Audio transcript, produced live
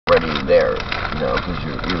already there, you know, because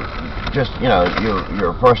you're just, you know,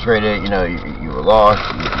 you're frustrated, you know, you were lost,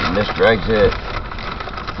 you missed your exit,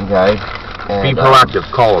 okay? And, be proactive,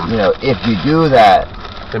 call them. You know, if you do that,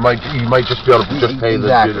 you might just be able to just pay the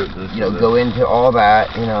you know, go into all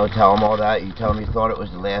that, you know, tell them all that. You tell them you thought it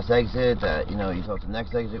was the last exit, that, you know, you thought the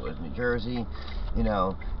next exit was New Jersey, you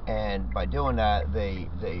know, and by doing that, they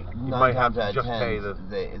might have to just pay the...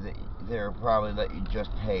 They'll probably let you just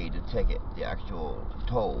pay the ticket, the actual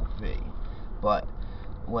toll fee. But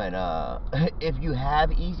when if you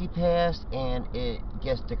have Easy Pass and it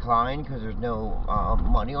gets declined because there's no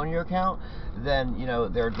money on your account, then, you know,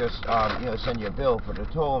 they're just you know, send you a bill for the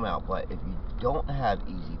toll amount. But if you don't have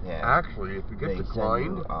Easy Pass, actually, if it gets declined,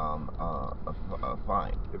 send you, a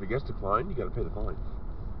fine. If it gets declined, you got to pay the fine.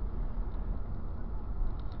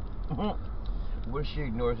 What if she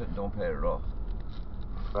ignores it and don't pay it at all?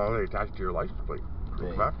 Oh, they attach it to your license plate. They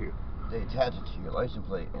come after you. They attach it to your license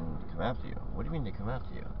plate and come after you. What do you mean they come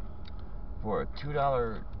after you? For a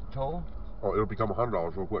 $2 toll? Oh, it'll become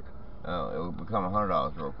 $100 real quick. Oh, it will become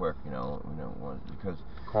 $100 real quick, you know, because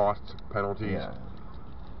costs, penalties, yeah,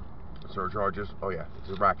 surcharges. Oh yeah, it's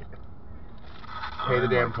a racket. Pay the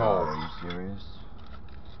damn toll. Are you serious?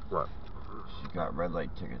 What? She got red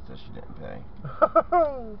light tickets that she didn't pay.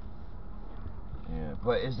 Yeah,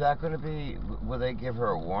 but is that going to be? Will they give her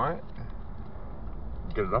a warrant?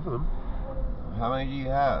 Get enough of them. How many do you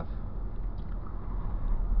have?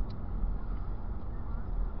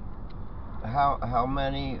 How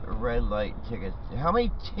many red light tickets? How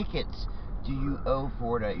many tickets do you owe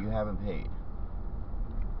for that you haven't paid?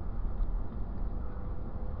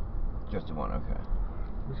 Just the one, okay.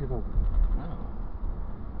 What's your phone? No.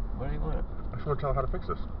 What do you want? I just want to tell her how to fix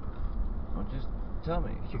this. Well, just tell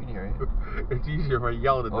me. She can hear you. It's easier if I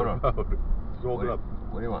yell it at the phone. Just hold it up.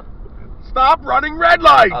 What do you want? Stop running red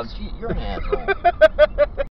lights! Oh, you're an asshole.